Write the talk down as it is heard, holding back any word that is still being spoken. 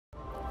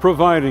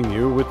providing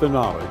you with the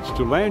knowledge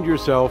to land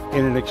yourself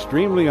in an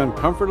extremely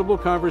uncomfortable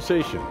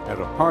conversation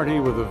at a party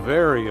with a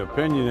very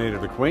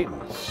opinionated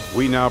acquaintance.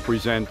 We now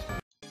present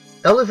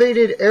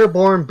Elevated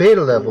airborne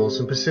beta levels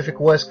in Pacific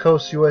West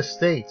Coast U.S.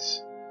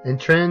 states and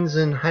trends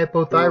in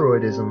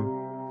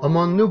hypothyroidism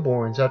among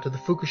newborns after the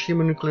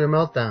Fukushima nuclear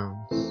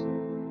meltdowns.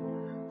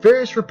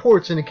 Various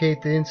reports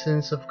indicate the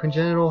incidence of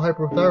congenital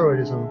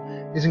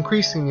hypothyroidism is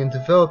increasing in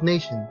developed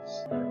nations.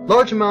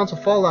 Large amounts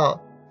of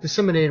fallout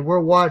disseminated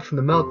worldwide from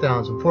the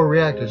meltdowns in 4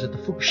 reactors at the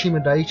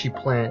Fukushima Daiichi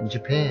plant in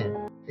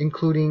Japan,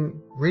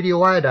 including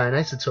radioiodine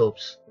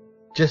isotopes,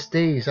 just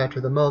days after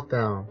the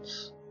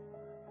meltdowns.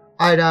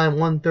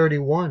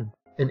 Iodine-131,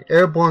 an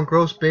airborne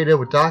gross beta,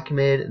 were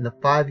documented in the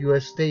 5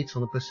 U.S. states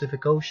on the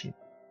Pacific Ocean.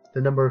 The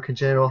number of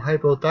congenital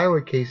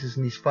hypothyroid cases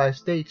in these 5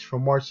 states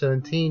from March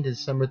 17 to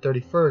December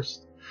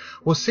 31st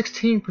was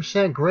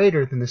 16%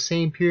 greater than the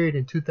same period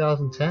in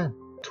 2010.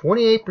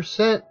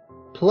 28%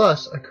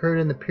 plus occurred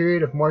in the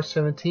period of March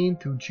 17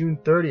 through June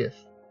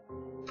 30th.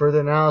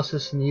 Further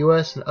analysis in the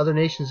U.S. and other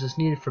nations is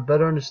needed for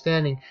better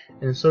understanding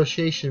and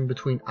association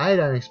between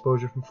iodine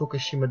exposure from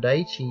Fukushima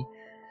Daiichi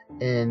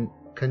and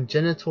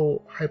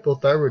congenital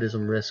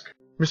hypothyroidism risk.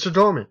 Mr.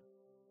 Dorman.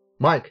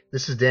 Mike,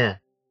 this is Dan.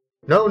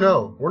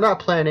 No, we're not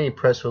planning any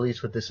press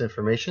release with this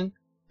information.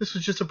 This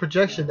was just a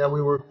projection that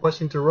we were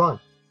requesting to run.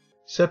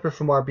 Separate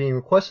from our being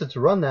requested to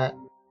run that,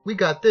 we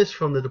got this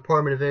from the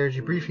Department of Energy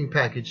briefing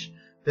package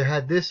that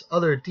had this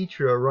other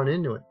DTRA run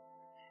into it.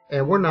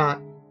 And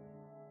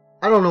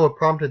I don't know what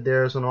prompted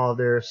theirs and all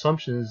their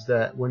assumptions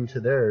that went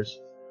into theirs,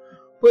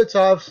 but it's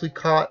obviously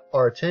caught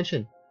our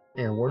attention,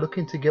 and we're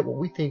looking to get what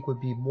we think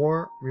would be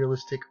more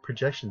realistic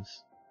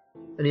projections.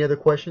 Any other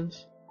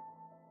questions?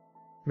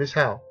 Miss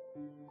Howe.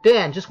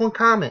 Dan, just one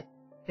comment.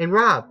 And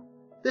Rob,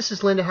 this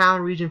is Linda Howe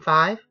in Region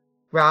 5.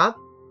 Rob,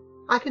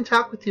 I can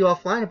talk with you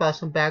offline about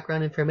some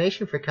background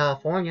information for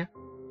California.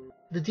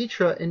 The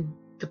DTRA and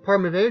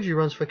Department of Energy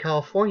runs for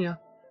California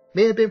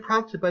may have been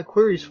prompted by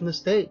queries from the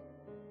state,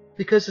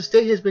 because the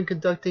state has been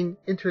conducting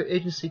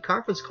interagency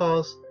conference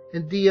calls,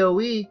 and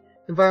DOE,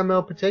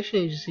 Environmental Protection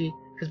Agency,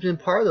 has been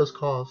part of those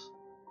calls.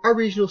 Our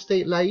regional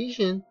state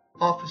liaison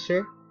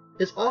officer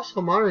is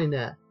also monitoring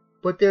that,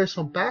 but there is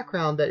some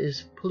background that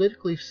is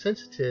politically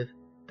sensitive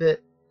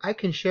that I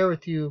can share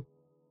with you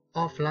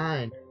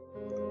offline.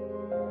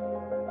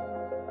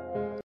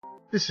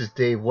 This is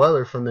Dave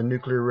Weller from the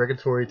Nuclear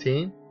Regulatory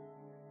Team.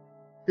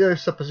 The other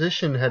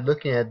supposition had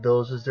looking at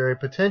those is there a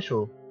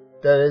potential,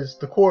 that is,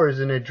 the core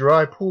is in a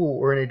dry pool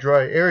or in a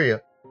dry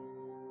area.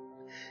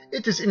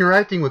 It is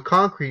interacting with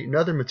concrete and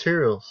other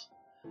materials,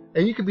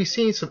 and you could be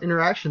seeing some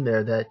interaction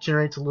there that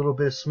generates a little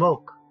bit of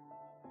smoke.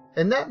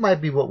 And that might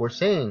be what we're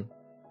saying,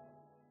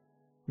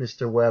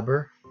 Mr.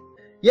 Weber.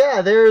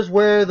 Yeah, there's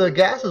where the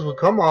gases would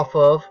come off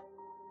of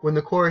when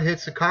the core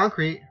hits the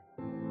concrete.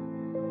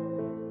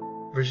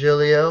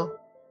 Virgilio.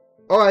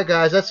 Alright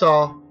guys, that's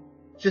all.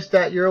 Just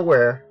that you're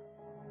aware.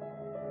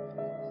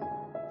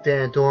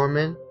 Dan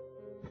Dorman.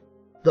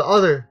 The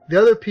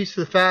other piece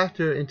of the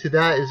factor into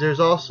that is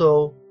there's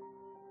also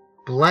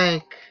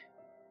blank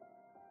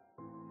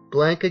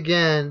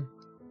again,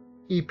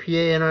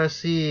 EPA,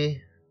 NRC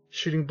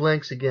shooting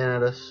blanks again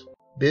at us.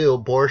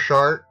 Bill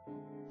Borchardt.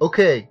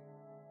 Okay,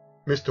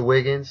 Mr.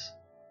 Wiggins.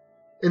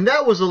 And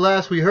that was the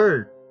last we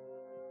heard.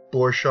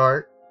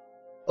 Borchardt.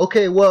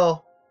 Okay,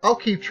 well, I'll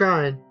keep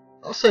trying.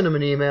 I'll send him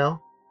an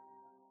email.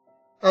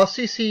 I'll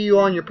CC you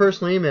on your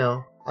personal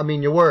email. I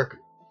mean your work.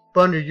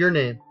 But under your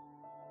name.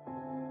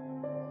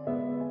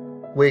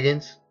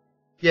 Wiggins.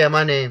 Yeah,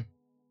 my name.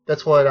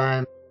 That's what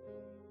I'm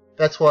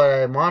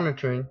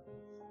monitoring.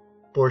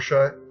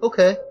 Borchardt.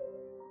 Okay.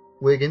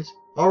 Wiggins.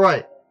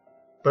 Alright.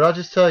 But I'll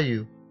just tell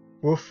you,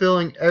 we're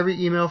filling every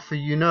email for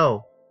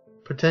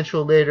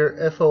potential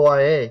later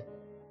FOIA.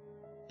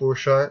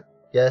 Borchardt.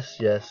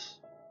 Yes.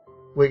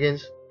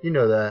 Wiggins. You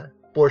know that.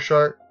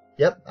 Borchardt.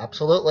 Yep,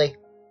 absolutely.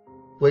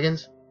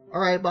 Wiggins.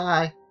 Alright,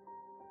 bye.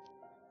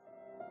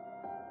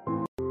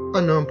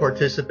 Unknown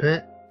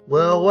participant.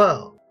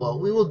 Well. What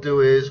we will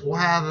do is, we'll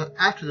have,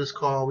 after this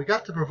call, we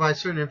got to provide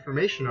certain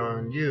information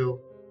on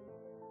you.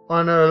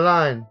 On our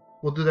line.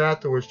 We'll do that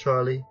afterwards,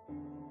 Charlie.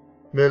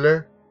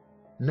 Miller.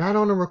 Not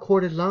on a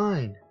recorded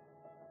line.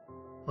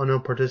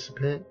 Unknown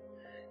participant.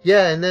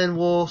 Yeah, and then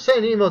we'll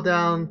send an email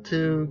down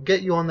to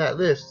get you on that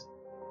list.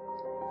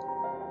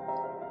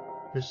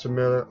 Mr.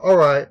 Miller.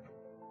 Alright.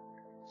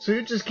 So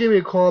you just give me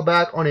a call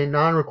back on a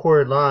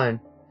non-recorded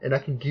line, and I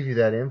can give you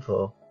that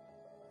info.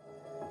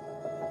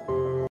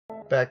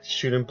 Back to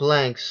shooting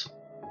blanks.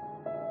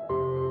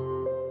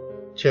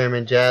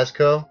 Chairman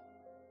Jasko.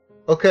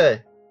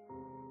 Okay.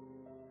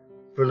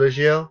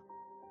 Virgilio.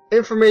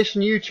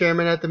 Information to you,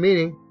 Chairman, at the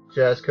meeting.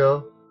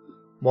 Jasko.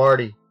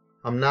 Marty.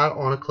 I'm not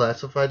on a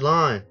classified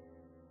line.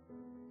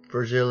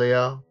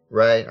 Virgilio.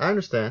 Right, I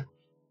understand.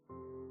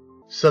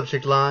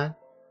 Subject line.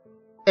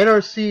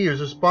 NRC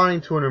is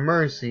responding to an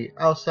emergency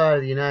outside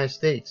of the United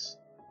States.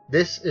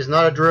 This is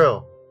not a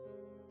drill.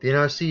 The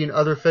NRC and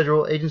other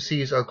federal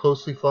agencies are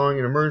closely following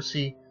an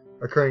emergency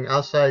occurring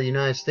outside the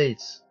United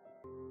States.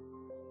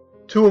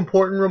 Two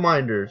important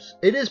reminders.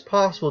 It is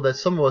possible that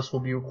some of us will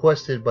be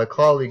requested by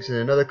colleagues in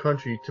another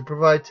country to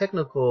provide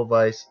technical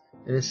advice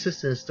and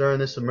assistance during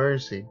this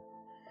emergency.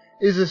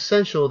 It is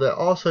essential that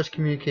all such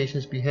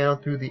communications be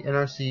handled through the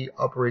NRC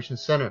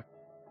Operations Center.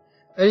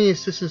 Any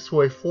assistance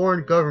to a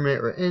foreign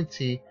government or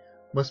entity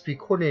must be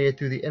coordinated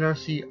through the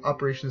NRC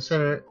Operations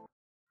Center.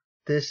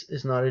 This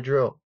is not a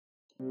drill.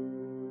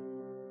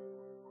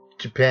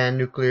 Japan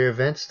nuclear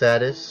event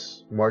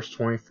status, March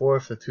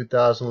 24th of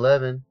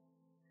 2011.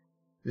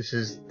 This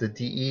is the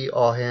DE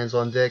All Hands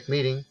on Deck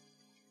meeting.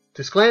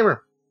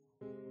 Disclaimer.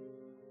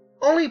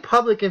 Only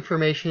public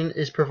information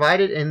is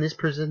provided in this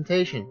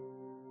presentation.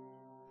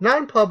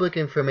 Non-public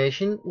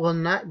information will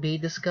not be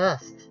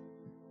discussed.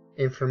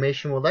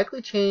 Information will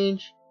likely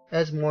change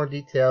as more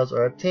details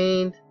are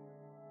obtained.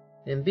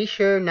 And be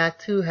sure not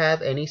to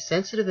have any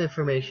sensitive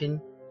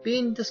information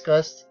being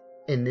discussed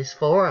in this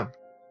forum.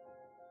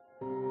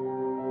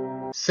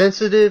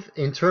 Sensitive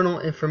internal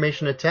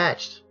information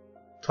attached.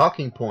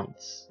 Talking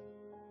points.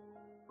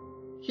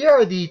 Here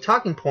are the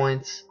talking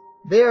points.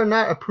 They are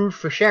not approved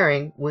for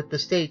sharing with the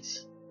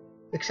states,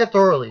 except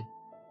orally.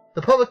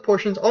 The public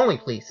portions only,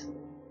 please.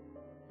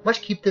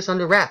 Must keep this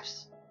under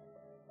wraps.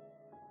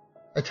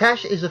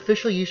 Attached is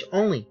official use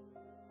only.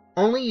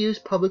 Only use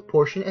public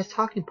portion as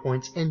talking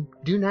points and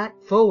do not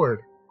forward.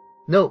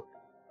 Note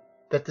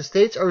that the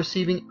states are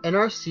receiving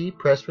NRC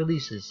press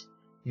releases.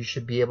 You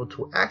should be able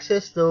to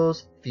access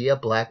those via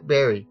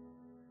BlackBerry.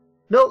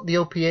 Note the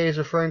OPA is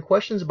referring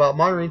questions about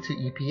monitoring to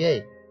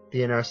EPA.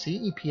 The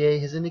NRC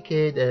EPA has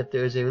indicated that if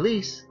there is a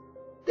release,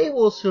 they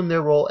will assume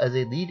their role as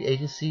a lead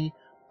agency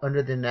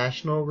under the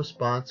National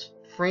Response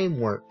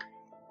Framework.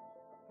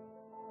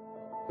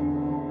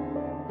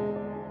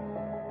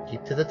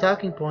 Keep to the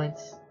talking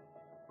points.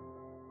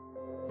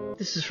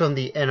 This is from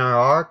the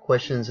NRR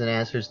Questions and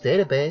Answers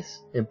database.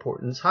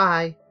 Importance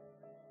high.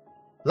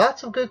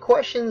 Lots of good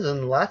questions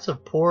and lots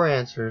of poor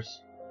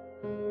answers.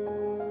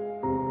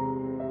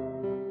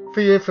 For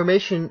your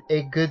information,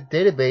 a good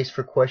database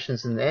for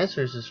questions and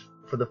answers is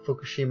for the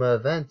Fukushima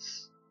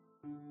events.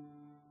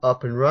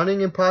 Up and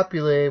running and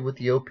populated with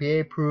the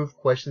OPA approved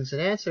questions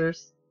and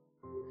answers.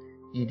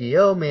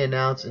 EDO may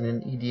announce in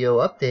an EDO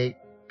update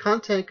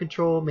content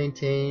control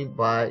maintained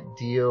by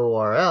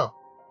DORL.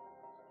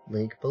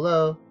 Link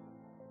below.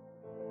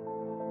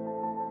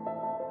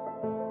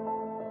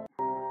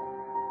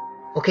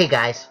 Okay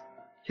guys,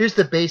 here's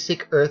the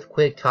basic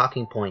earthquake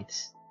talking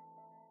points.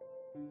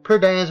 Per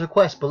Diane's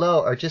request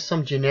below are just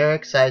some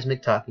generic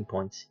seismic talking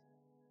points.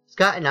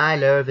 Scott and I,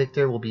 Lara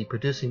Victor, will be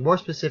producing more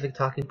specific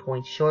talking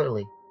points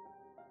shortly.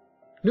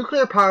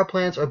 Nuclear power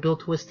plants are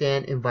built to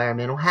withstand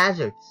environmental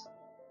hazards,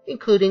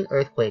 including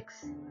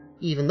earthquakes.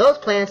 Even those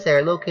plants that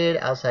are located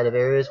outside of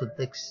areas with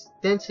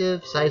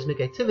extensive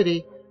seismic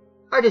activity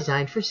are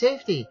designed for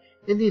safety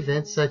in the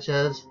events such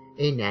as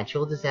a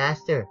natural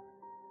disaster.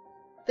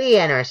 The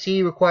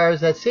NRC requires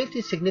that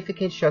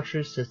safety-significant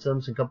structures,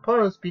 systems, and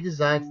components be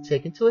designed to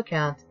take into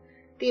account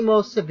the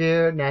most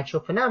severe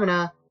natural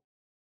phenomena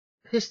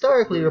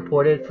historically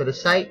reported for the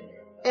site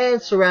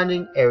and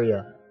surrounding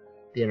area.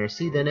 The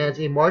NRC then adds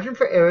a margin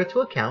for error to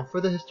account for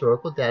the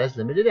historical data's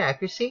limited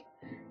accuracy,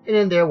 and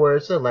in their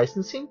words, the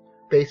licensing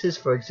basis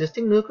for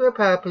existing nuclear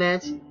power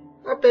plants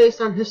are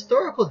based on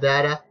historical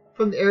data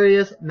from the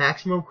area's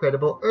maximum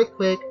credible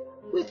earthquake,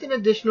 with an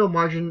additional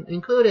margin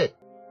included.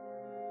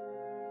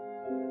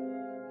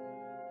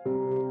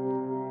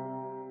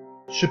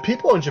 Should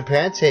people in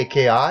Japan take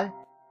KI?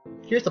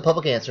 Here's the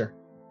public answer.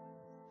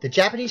 The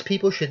Japanese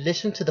people should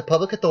listen to the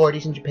public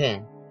authorities in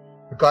Japan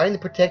regarding the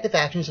protective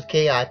actions of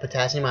KI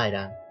potassium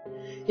iodine.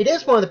 It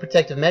is one of the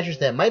protective measures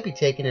that might be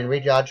taken in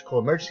radiological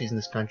emergencies in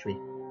this country.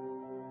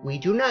 We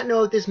do not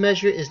know if this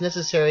measure is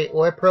necessary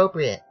or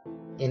appropriate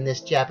in this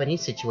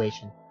Japanese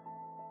situation.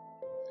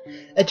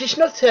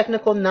 Additional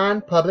technical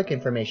non-public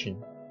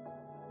information.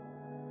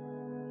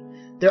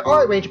 There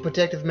are a range of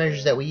protective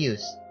measures that we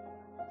use.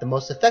 The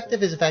most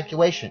effective is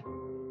evacuation.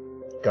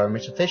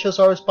 Government officials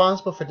are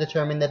responsible for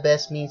determining the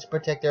best means to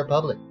protect their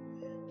public.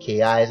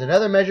 KI is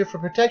another measure for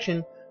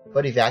protection,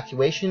 but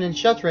evacuation and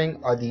sheltering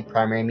are the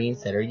primary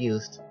means that are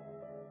used.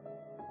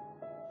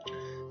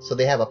 So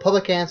they have a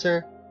public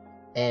answer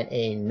and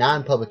a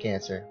non-public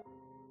answer.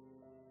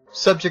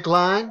 Subject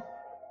line: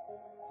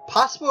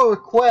 possible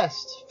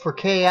request for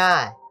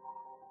KI.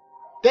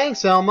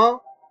 Thanks,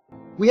 Elmo.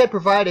 We had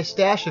provided a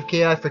stash of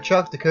KI for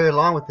Chuck to carry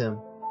along with him,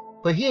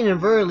 but he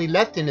inadvertently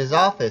left it in his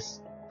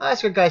office. I'll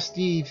ask our guy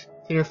Steve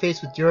to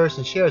interface with yours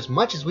and share as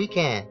much as we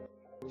can.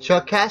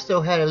 Chuck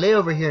Casto had a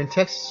layover here in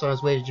Texas on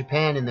his way to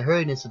Japan in the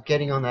hurriedness of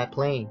getting on that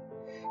plane.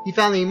 He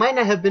found that he might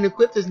not have been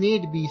equipped as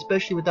needed to be,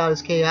 especially without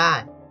his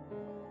KI.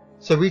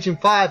 So Region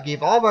 5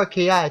 gave all of our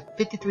KI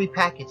 53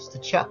 packets to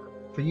Chuck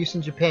for use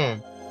in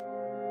Japan.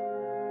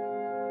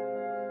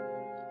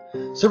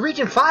 So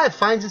Region 5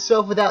 finds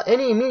itself without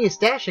any immediate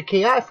stash of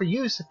KI for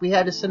use if we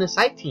had to send a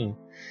site team.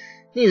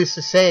 Needless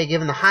to say,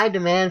 given the high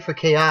demand for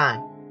KI,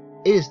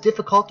 it is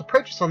difficult to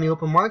purchase on the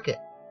open market.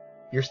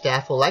 Your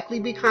staff will likely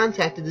be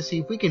contacted to see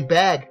if we can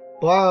bag,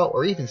 borrow,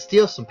 or even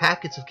steal some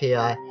packets of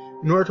KI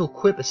in order to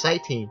equip a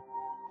site team.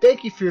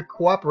 Thank you for your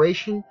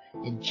cooperation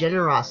and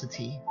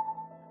generosity.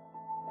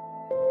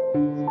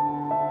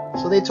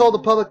 So they told the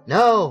public,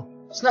 no,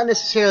 it's not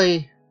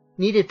necessarily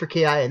needed for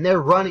KI, and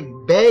they're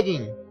running,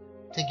 begging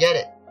to get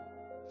it.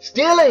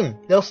 Stealing!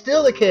 They'll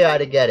steal the KI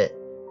to get it.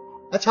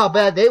 That's how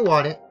bad they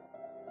want it.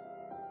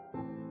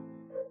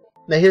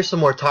 Now here's some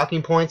more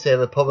talking points. They have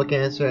a public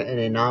answer and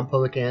a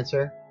non-public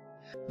answer.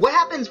 What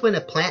happens when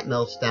a plant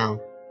melts down?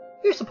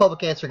 Here's the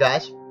public answer,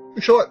 guys.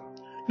 In short,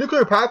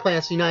 nuclear power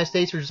plants in the United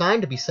States are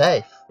designed to be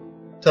safe.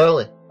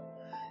 Totally.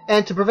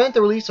 And to prevent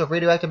the release of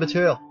radioactive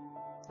material.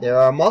 There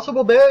are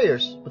multiple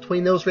barriers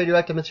between those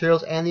radioactive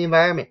materials and the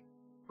environment,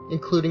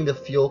 including the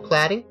fuel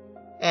cladding,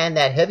 and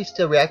that heavy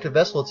steel reactor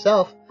vessel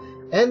itself,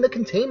 and the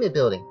containment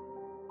building.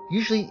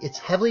 Usually it's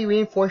heavily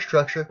reinforced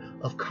structure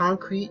of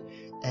concrete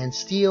and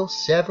steel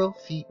several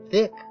feet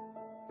thick.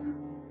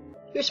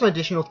 Here's some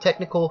additional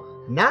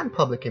technical,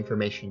 non-public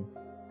information.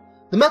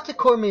 The melted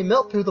core may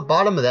melt through the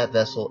bottom of that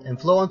vessel and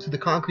flow onto the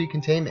concrete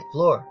containment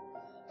floor.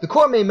 The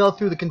core may melt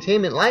through the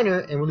containment liner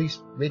and release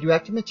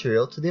radioactive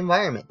material to the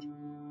environment.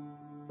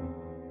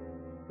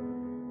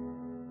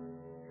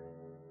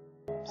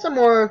 Some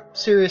more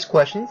serious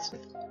questions.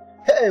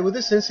 Hey, will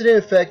this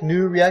incident affect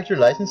new reactor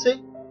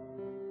licensing?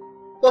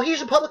 Well,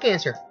 here's a public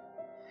answer.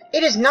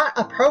 It is not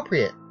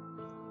appropriate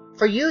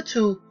for you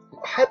to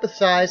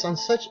hypothesize on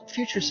such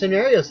future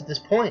scenarios at this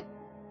point.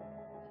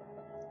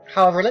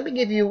 However, let me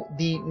give you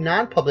the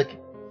non-public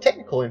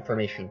technical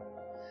information.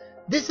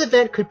 This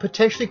event could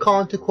potentially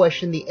call into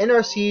question the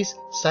NRC's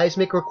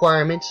seismic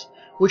requirements,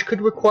 which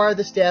could require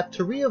the staff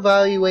to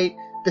reevaluate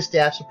the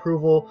staff's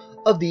approval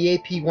of the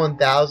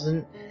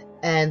AP1000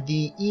 and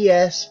the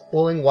ES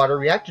boiling water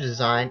reactor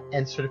design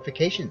and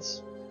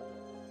certifications.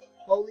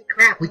 Holy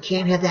crap, we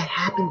can't have that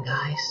happen,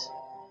 guys.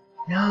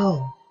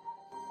 No.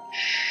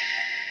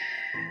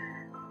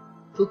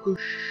 Fukushima.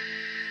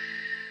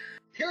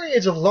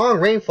 Periods of long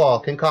rainfall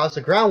can cause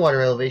the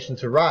groundwater elevation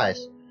to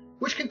rise,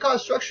 which can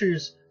cause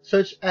structures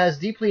such as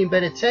deeply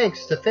embedded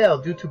tanks to fail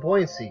due to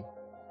buoyancy.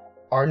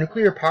 Are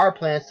nuclear power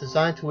plants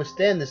designed to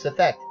withstand this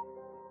effect?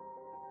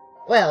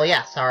 Well,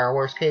 yes, our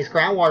worst-case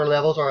groundwater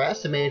levels are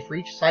estimated for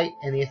each site,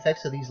 and the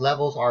effects of these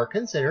levels are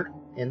considered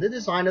in the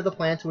design of the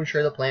plant to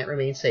ensure the plant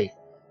remains safe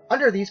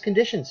under these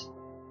conditions.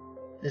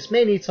 This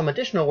may need some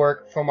additional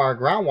work from our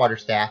groundwater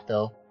staff,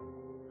 though.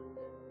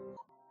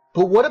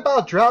 But what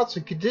about droughts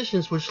and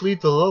conditions which lead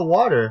to low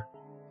water?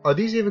 Are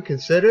these even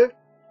considered?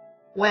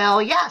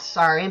 Well, yes,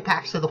 our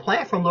impacts to the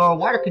plant from lower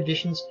water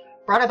conditions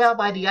brought about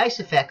by the ice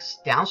effects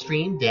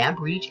downstream, dam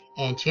breach,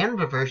 and channel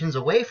diversions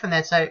away from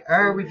that site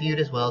are reviewed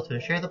as well to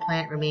ensure the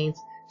plant remains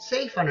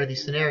safe under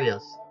these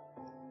scenarios.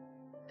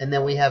 And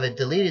then we have a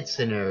deleted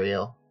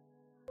scenario.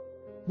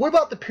 What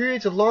about the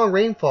periods of long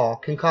rainfall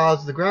can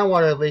cause the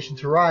groundwater elevation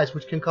to rise,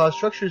 which can cause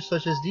structures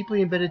such as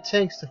deeply embedded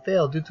tanks to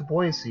fail due to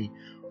buoyancy?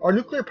 Are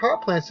nuclear power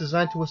plants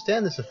designed to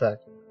withstand this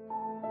effect?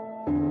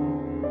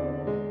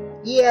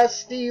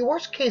 Yes, the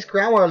worst-case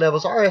groundwater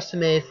levels are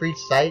estimated for each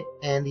site,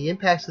 and the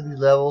impacts of these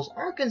levels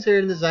are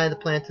considered in the design of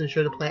the plant to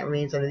ensure the plant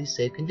remains under these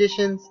safe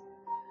conditions.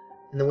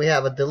 And then we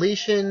have a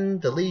deletion.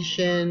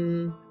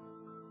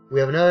 We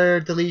have another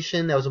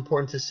deletion that was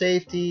important to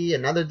safety,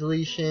 another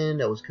deletion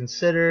that was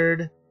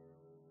considered,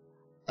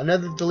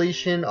 another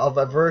deletion of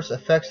adverse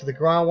effects of the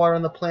groundwater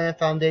on the plant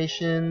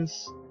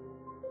foundations,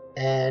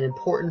 and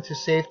important to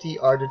safety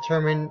are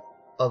determined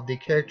of the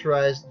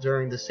characterized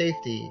during the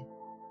safety.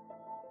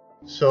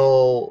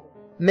 So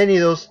many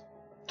of those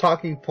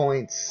talking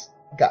points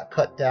got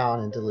cut down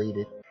and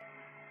deleted.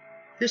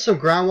 Here's some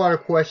groundwater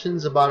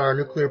questions about our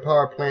nuclear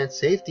power plant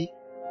safety.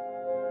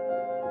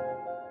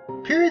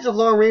 Periods of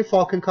long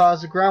rainfall can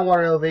cause the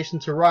groundwater elevation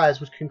to rise,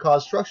 which can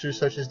cause structures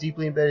such as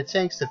deeply embedded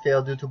tanks to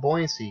fail due to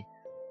buoyancy.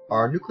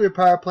 Are nuclear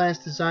power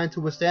plants designed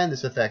to withstand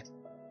this effect?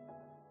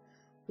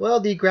 Well,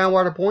 the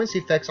groundwater buoyancy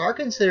effects are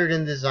considered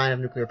in the design of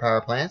nuclear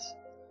power plants.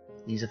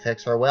 These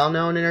effects are well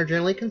known and are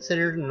generally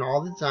considered in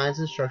all the designs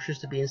and structures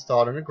to be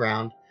installed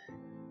underground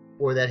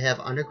or that have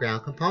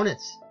underground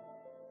components.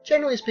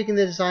 Generally speaking,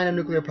 the design of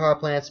nuclear power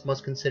plants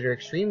must consider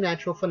extreme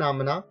natural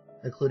phenomena,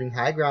 including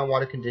high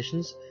groundwater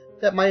conditions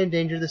that might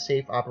endanger the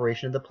safe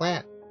operation of the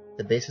plant.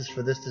 The basis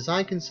for this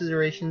design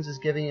considerations is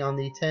given on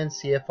the 10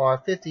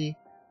 CFR 50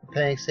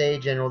 Appendix A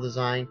General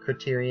Design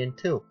Criterion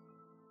 2.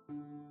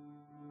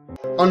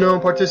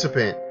 Unknown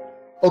participant.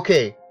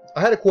 Okay,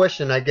 I had a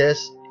question. I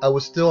guess I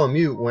was still on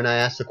mute when I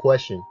asked the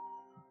question.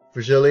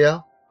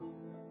 Virgilio?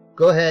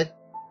 Go ahead.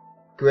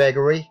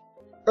 Gregory?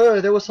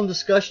 Earlier there was some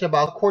discussion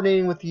about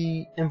coordinating with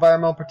the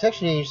Environmental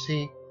Protection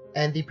Agency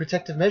and the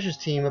Protective Measures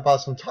team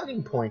about some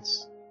talking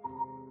points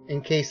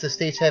in case the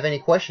states have any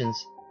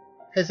questions.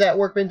 Has that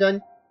work been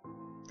done?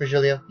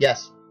 Virgilio?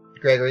 Yes.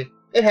 Gregory?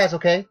 It has,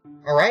 okay.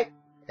 Alright.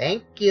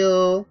 Thank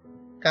you.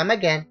 Come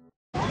again.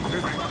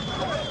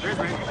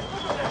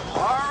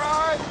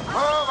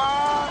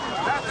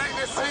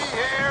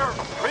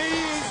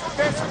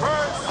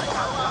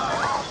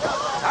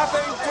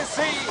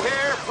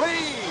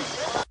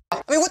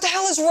 I mean, what the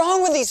hell is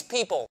wrong with these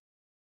people?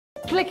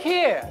 Click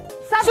here.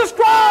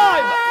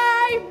 Subscribe!